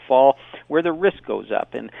going into the fall where the risk goes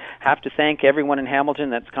up. And have to thank everyone in Hamilton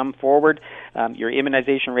that's come forward. Your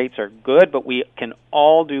immunization rates are good, but we can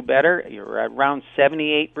all do better. You're around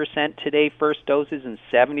 78% today first doses and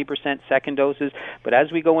 70% second doses. But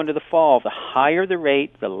as we go into the fall, the higher the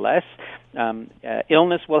rate, the less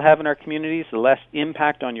illness we'll have in our communities, the less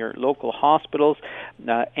impact on your local hospitals,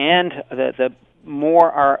 and the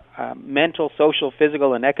more our mental, social,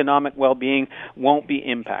 physical, and economic well-being won't be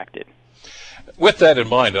impacted. With that in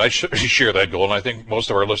mind, I share that goal, and I think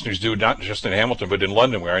most of our listeners do, not just in Hamilton, but in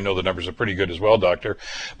London, where I know the numbers are pretty good as well, Doctor.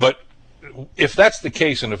 But if that's the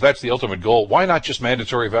case, and if that's the ultimate goal, why not just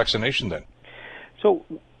mandatory vaccination then? So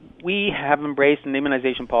we have embraced an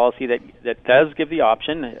immunization policy that does give the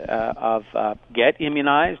option of get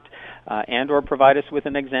immunized, and or provide us with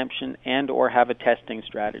an exemption, and or have a testing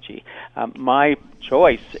strategy. My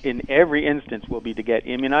choice in every instance will be to get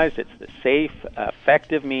immunized. It's the safe,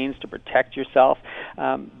 effective means to protect yourself.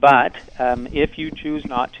 But if you choose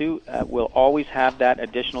not to, we'll always have that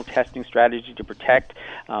additional testing strategy to protect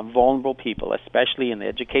vulnerable people, especially in the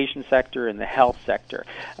education sector and the health sector.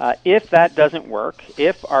 If that doesn't work,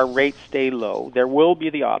 if our rates stay low, there will be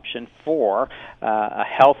the option for a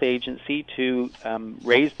health agency to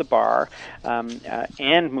raise the bar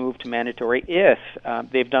and move to mandatory if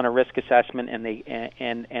they've done a risk assessment and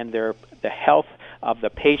the health of the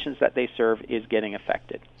patients that they serve is getting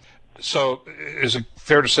affected. So is it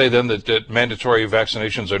fair to say then that mandatory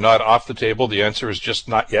vaccinations are not off the table? The answer is just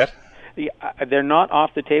not yet? They're not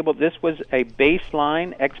off the table. This was a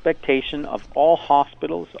baseline expectation of all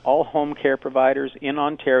hospitals, all home care providers in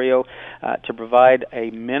Ontario to provide a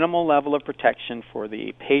minimal level of protection for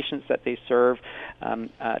the patients that they serve,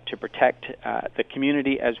 to protect the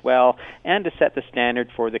community as well, and to set the standard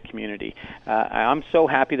for the community. I'm so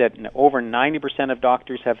happy that over 90% of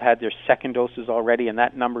doctors have had their second doses already, and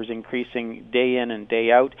that number is increasing day in and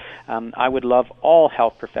day out. I would love all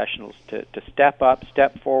health professionals to step up,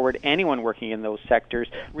 step forward. Anyone working in those sectors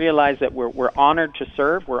realize that we're honored to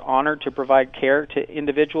serve, we're honored to provide care to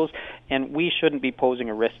individuals, and we shouldn't be posing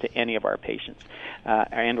a risk to any of our patients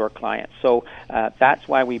and or clients. So that's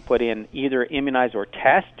why we put in either immunize or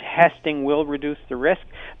test. Testing will reduce the risk,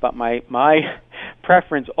 but my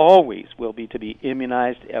preference always will be to be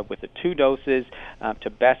immunized with the 2 doses to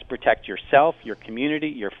best protect yourself, your community,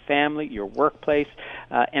 your family, your workplace,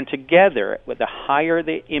 and together, with the higher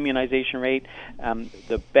the immunization rate,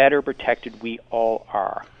 the better protected we all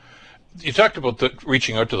are. You talked about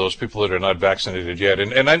reaching out to those people that are not vaccinated yet,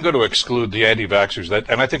 and I'm going to exclude the anti-vaxxers,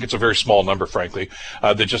 and I think it's a very small number, frankly,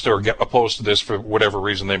 that just are opposed to this for whatever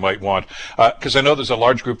reason they might want. Because I know there's a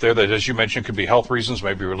large group there that, as you mentioned, could be health reasons,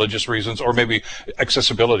 maybe religious reasons, or maybe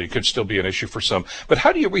accessibility could still be an issue for some. But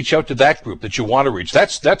how do you reach out to that group that you want to reach?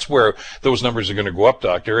 That's where those numbers are going to go up,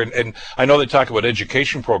 Doctor. And I know they talk about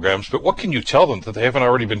education programs, but what can you tell them that they haven't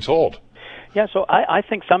already been told? Yeah, so I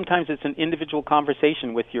think sometimes it's an individual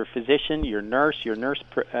conversation with your physician, your nurse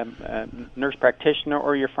practitioner,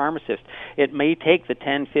 or your pharmacist. It may take the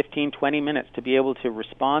 10, 15, 20 minutes to be able to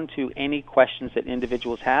respond to any questions that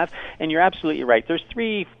individuals have. And you're absolutely right. There's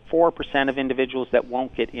 3-4% of individuals that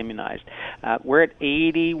won't get immunized. We're at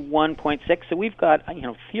 81.6, so we've got,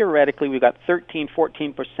 theoretically, we've got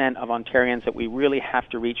 13-14% of Ontarians that we really have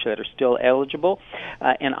to reach that are still eligible.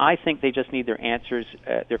 And I think they just need their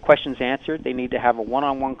questions answered. They need to have a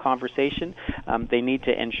one-on-one conversation. They need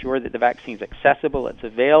to ensure that the vaccine's accessible, it's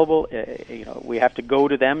available. We have to go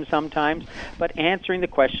to them sometimes. But answering the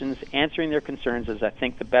questions, answering their concerns is, I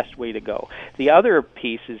think, the best way to go. The other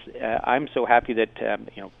piece is I'm so happy that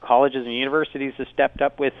colleges and universities have stepped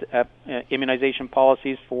up with immunization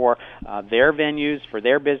policies for their venues, for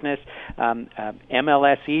their business.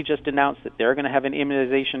 MLSE just announced that they're going to have an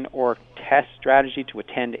immunization or test strategy to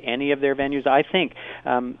attend any of their venues. I think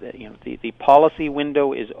the policy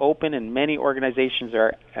window is open, and many organizations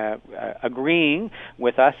are agreeing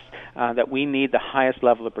with us that we need the highest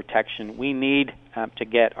level of protection. We need to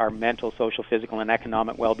get our mental, social, physical, and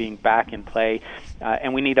economic well-being back in play,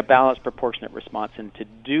 and we need a balanced, proportionate response. And to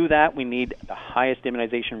do that, we need the highest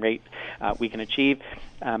immunization rate we can achieve.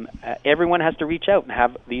 Everyone has to reach out and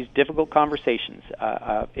have these difficult conversations.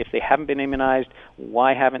 If they haven't been immunized,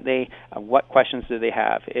 why haven't they? What questions do they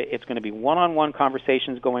have? It's going to be one-on-one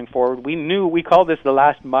conversations going forward. We call this the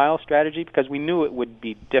last mile strategy because we knew it would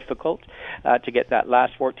be difficult to get that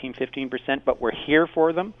last 14-15%, but we're here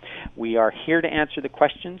for them. We are here to answer the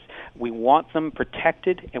questions. We want them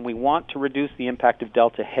protected, and we want to reduce the impact of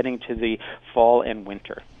Delta heading to the fall and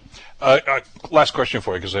winter. Last question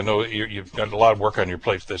for you, because I know you've got a lot of work on your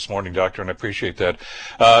plate this morning, Doctor, and I appreciate that.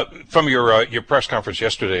 From your press conference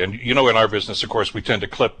yesterday, and in our business, of course, we tend to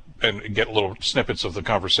clip and get little snippets of the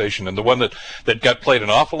conversation. And the one that got played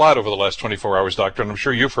an awful lot over the last 24 hours, Doctor, and I'm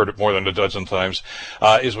sure you've heard it more than a dozen times,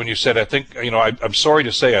 is when you said, I think, I'm sorry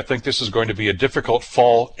to say, I think this is going to be a difficult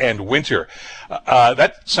fall and winter.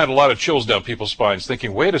 That sent a lot of chills down people's spines,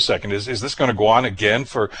 thinking, wait a second, is this going to go on again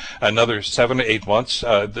for another 7 to 8 months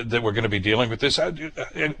that we're going to be dealing with this?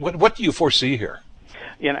 What do you foresee here?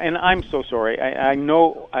 And I'm so sorry. I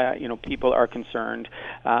know, people are concerned,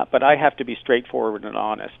 but I have to be straightforward and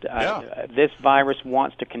honest. This virus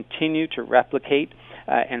wants to continue to replicate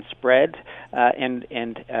and spread,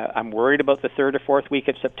 and I'm worried about the third or fourth week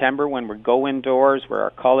of September when we go indoors, where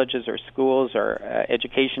our colleges, our schools, our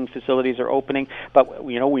education facilities are opening. But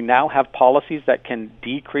we now have policies that can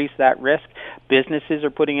decrease that risk. Businesses are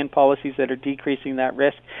putting in policies that are decreasing that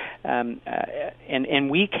risk,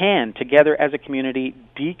 and we can together as a community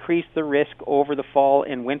decrease the risk over the fall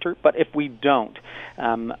and winter. But if we don't,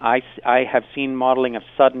 I have seen modeling of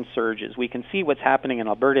sudden surges. We can see what's happening in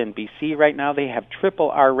Alberta and BC right now. They have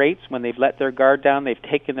triple our rates when they've let their guard down. They've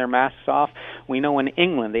taken their masks off. We know in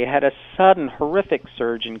England they had a sudden horrific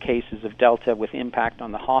surge in cases of Delta with impact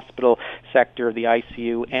on the hospital sector, the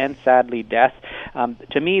ICU, and sadly death.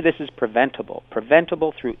 To me, this is preventable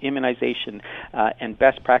through immunization and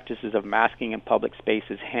best practices of masking in public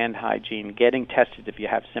spaces, hand hygiene, getting tested if you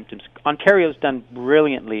have symptoms. Ontario's done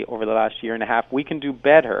brilliantly over the last year and a half. We can do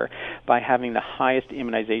better by having the highest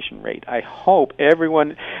immunization rate. I hope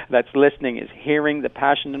everyone that's listening is hearing the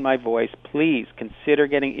passion in my voice. Please consider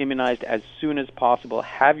getting immunized as soon as possible.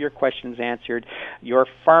 Have your questions answered. Your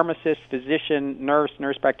pharmacist, physician,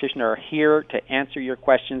 nurse practitioner are here to answer your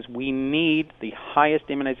questions. We need the highest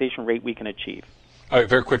immunization rate we can achieve.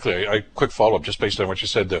 Very quickly, a quick follow-up just based on what you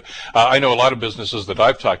said there. I know a lot of businesses that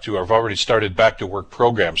I've talked to have already started back-to-work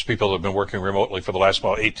programs. People have been working remotely for the last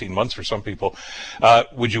 18 months for some people.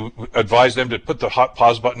 Would you advise them to put the hot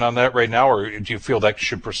pause button on that right now, or do you feel that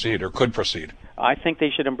should proceed or could proceed? I think they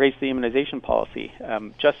should embrace the immunization policy,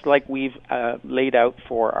 just like we've laid out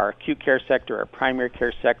for our acute care sector, our primary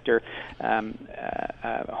care sector,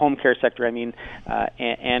 home care sector,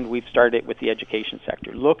 and we've started with the education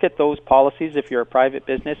sector. Look at those policies. If you're a private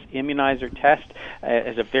business, immunize or test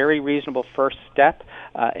is a very reasonable first step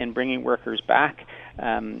in bringing workers back.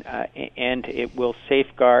 And it will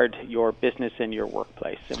safeguard your business and your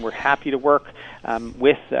workplace. And we're happy to work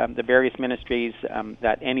with the various ministries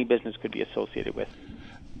that any business could be associated with.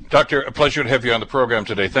 Doctor, a pleasure to have you on the program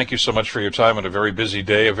today. Thank you so much for your time on a very busy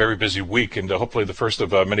day, a very busy week, and hopefully the first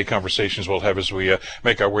of many conversations we'll have as we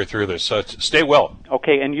make our way through this. Stay well.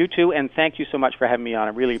 Okay, and you too, and thank you so much for having me on.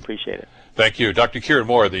 I really appreciate it. Thank you. Dr. Kieran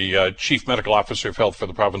Moore, the Chief Medical Officer of Health for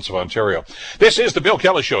the province of Ontario. This is the Bill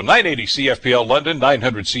Kelly Show, 980 CFPL London,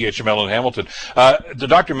 900 CHML in Hamilton. The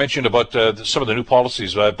doctor mentioned about some of the new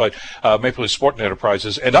policies by Maple Leaf Sport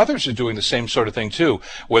Enterprises, and others are doing the same sort of thing too,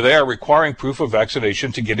 where they are requiring proof of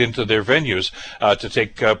vaccination to get into their venues to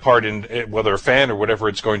take part in whether a fan or whatever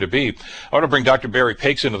it's going to be. I want to bring Dr. Barry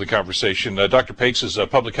Pakes into the conversation. Dr. Pakes is a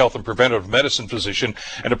public health and preventive medicine physician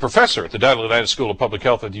and a professor at the Dilaudida School of Public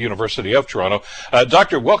Health at the University of Toronto.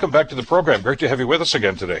 Doctor, welcome back to the program. Great to have you with us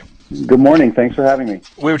again today. Good morning. Thanks for having me.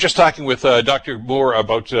 We were just talking with Dr. Moore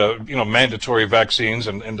about mandatory vaccines,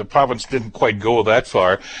 and the province didn't quite go that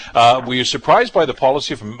far. Were you surprised by the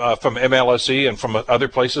policy from MLSE and from other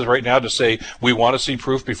places right now to say we want to see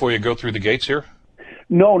proof before you go through the gates here?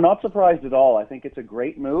 No, not surprised at all. I think it's a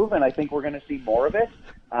great move, and I think we're going to see more of it.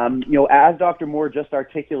 As Dr. Moore just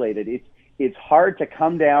articulated, it's hard to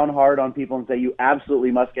come down hard on people and say you absolutely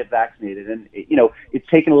must get vaccinated. And, it's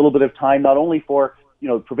taken a little bit of time, not only for,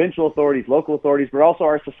 provincial authorities, local authorities, but also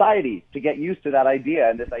our society to get used to that idea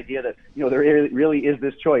and this idea that, there really is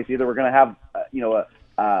this choice. Either we're going to have,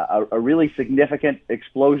 a really significant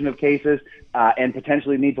explosion of cases and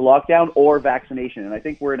potentially need to lock down, or vaccination. And I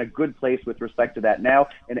think we're in a good place with respect to that now.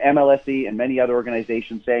 And MLSE and many other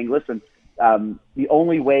organizations saying, listen, the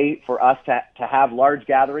only way for us to have large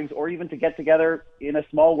gatherings or even to get together in a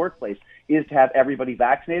small workplace is to have everybody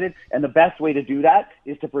vaccinated. And the best way to do that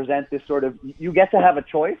is to present this sort of, you get to have a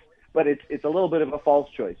choice, but it's a little bit of a false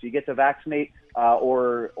choice. You get to vaccinate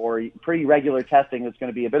or pretty regular testing that's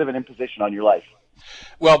going to be a bit of an imposition on your life.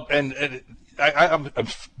 Well, and I'm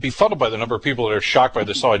befuddled by the number of people that are shocked by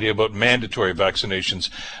this whole idea about mandatory vaccinations.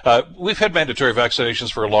 We've had mandatory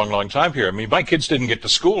vaccinations for a long, long time here. I mean, my kids didn't get to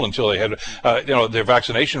school until they had, their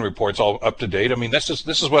vaccination reports all up to date. I mean, this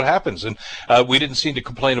is what happens. And we didn't seem to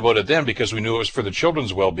complain about it then because we knew it was for the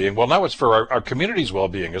children's well-being. Well, now it's for our community's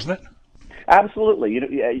well-being, isn't it? Absolutely.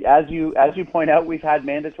 As you point out, we've had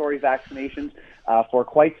mandatory vaccinations for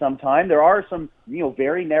quite some time. There are some,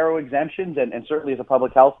 very narrow exemptions, and certainly as a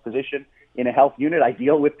public health physician in a health unit, I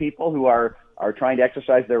deal with people who are trying to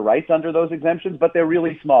exercise their rights under those exemptions, but they're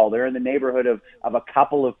really small. They're in the neighborhood of a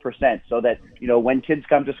couple of percent, so that, when kids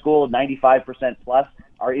come to school, 95% plus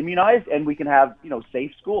are immunized, and we can have,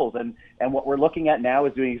 safe schools. And what we're looking at now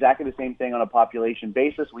is doing exactly the same thing on a population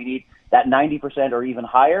basis. We need that 90% or even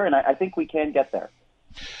higher, and I think we can get there.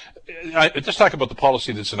 Let's talk about the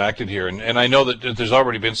policy that's enacted here, and I know that there's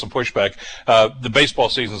already been some pushback. The baseball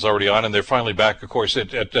season's already on, and they're finally back, of course,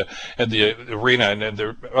 at the arena, and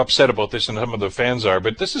they're upset about this, and some of the fans are.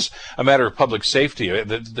 But this is a matter of public safety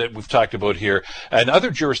that we've talked about here. And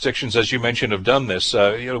other jurisdictions, as you mentioned, have done this.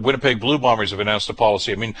 Winnipeg Blue Bombers have announced a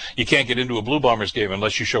policy. I mean, you can't get into a Blue Bombers game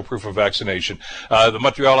unless you show proof of vaccination. The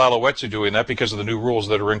Montreal Alouettes are doing that because of the new rules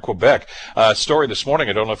that are in Quebec. Story this morning,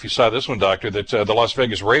 I don't know if you saw this one, Doctor, that the Las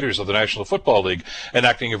Vegas Raiders of the National Football League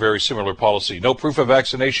enacting a very similar policy. No proof of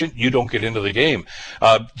vaccination, you don't get into the game.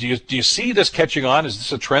 Do you see this catching on? Is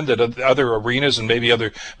this a trend that other arenas and maybe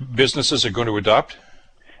other businesses are going to adopt?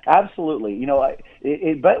 Absolutely.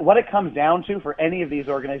 But what it comes down to for any of these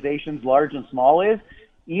organizations, large and small, is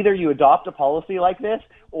either you adopt a policy like this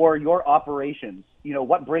or your operations,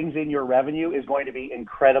 what brings in your revenue is going to be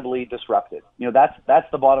incredibly disrupted.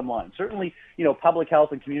 That's the bottom line. Certainly, public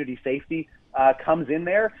health and community safety comes in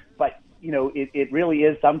there, but it really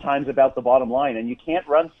is sometimes about the bottom line, and you can't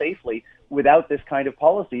run safely without this kind of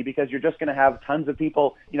policy because you're just going to have tons of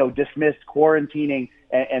people, dismissed, quarantining,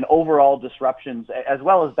 and overall disruptions, as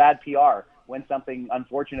well as bad PR when something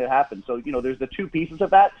unfortunate happens. So, there's the two pieces of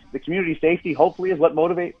that. The community safety, hopefully, is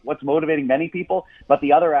what's motivating many people, but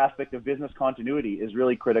the other aspect of business continuity is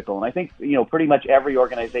really critical. And I think, pretty much every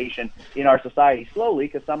organization in our society, slowly,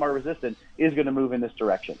 because some are resistant, is going to move in this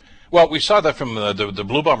direction. Well, we saw that from the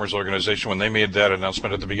Blue Bombers organization when they made that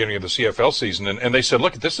announcement at the beginning of the CFL season, and they said,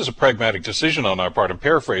 look, this is a pragmatic decision on our part. I'm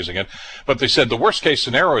paraphrasing it, but they said the worst case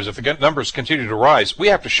scenario is if the numbers continue to rise, we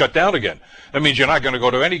have to shut down again. That means you're not going to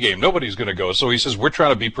go to any game. Nobody's going to go. So he says we're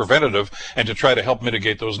trying to be preventative and to try to help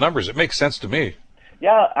mitigate those numbers. It makes sense to me.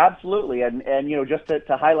 Yeah, absolutely. And just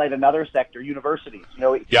to highlight another sector, universities.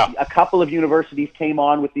 A couple of universities came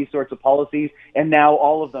on with these sorts of policies, and now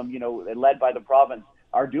all of them, led by the province,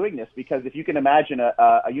 are doing this, because if you can imagine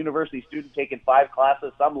a university student taking 5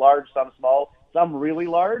 classes, some large, some small, some really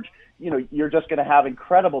large, you're just going to have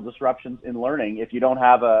incredible disruptions in learning if you don't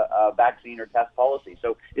have a vaccine or test policy.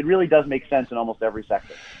 So it really does make sense in almost every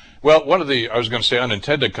sector. Well, one of the, I was going to say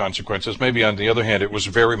unintended consequences, maybe on the other hand, it was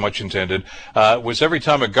very much intended, was every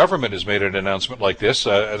time a government has made an announcement like this,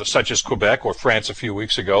 such as Quebec or France a few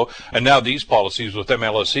weeks ago, and now these policies with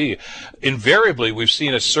MLSE, invariably we've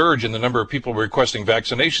seen a surge in the number of people requesting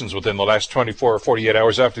vaccinations within the last 24 or 48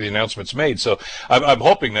 hours after the announcement's made. So I'm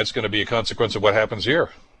hoping that's going to be a consequence of what happens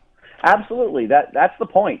here. Absolutely. That's the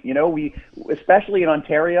point. You know, we, especially in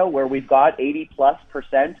Ontario, where we've got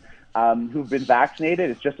 80+% who've been vaccinated.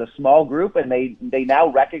 It's just a small group, and they now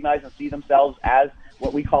recognize and see themselves as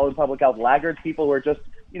what we call in public health laggards, people who are just,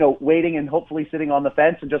 you know, waiting and hopefully sitting on the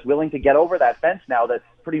fence and just willing to get over that fence now that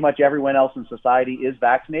pretty much everyone else in society is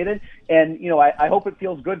vaccinated. And, you know, I hope it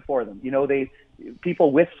feels good for them. You know,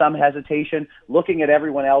 people with some hesitation, looking at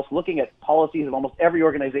everyone else, looking at policies of almost every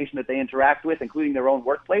organization that they interact with, including their own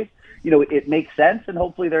workplace, you know, it makes sense, and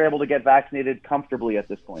hopefully they're able to get vaccinated comfortably at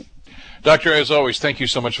this point. Doctor, as always, thank you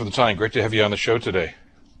so much for the time. Great to have you on the show today.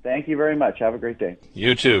 Thank you very much. Have a great day.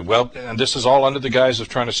 You too. Well, and this is all under the guise of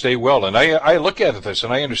trying to stay well. And I look at this,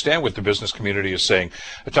 and I understand what the business community is saying.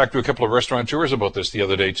 I talked to a couple of restaurateurs about this the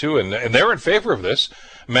other day, too, and they're in favor of this,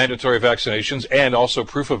 mandatory vaccinations and also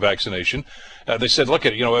proof of vaccination. They said, look,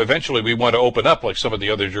 eventually we want to open up like some of the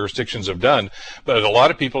other jurisdictions have done, but a lot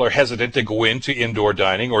of people are hesitant to go into indoor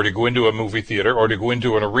dining or to go into a movie theater or to go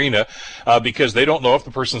into an arena because they don't know if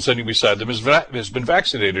the person sitting beside them has been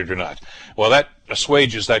vaccinated or not. Well, that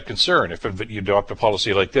assuages that concern if you adopt a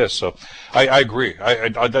policy like this. So I agree.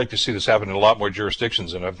 I'd like to see this happen in a lot more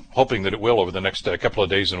jurisdictions, and I'm hoping that it will over the next couple of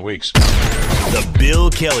days and weeks. The Bill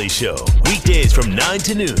Kelly Show, weekdays from 9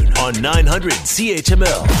 to noon on 900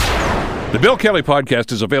 CHML. The Bill Kelly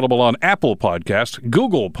Podcast is available on Apple Podcast,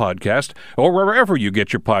 Google Podcast, or wherever you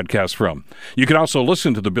get your podcasts from. You can also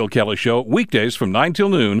listen to The Bill Kelly Show weekdays from 9 till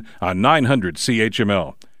noon on 900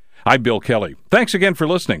 CHML. I'm Bill Kelly. Thanks again for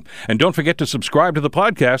listening. And don't forget to subscribe to the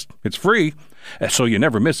podcast. It's free, so you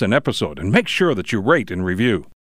never miss an episode. And make sure that you rate and review.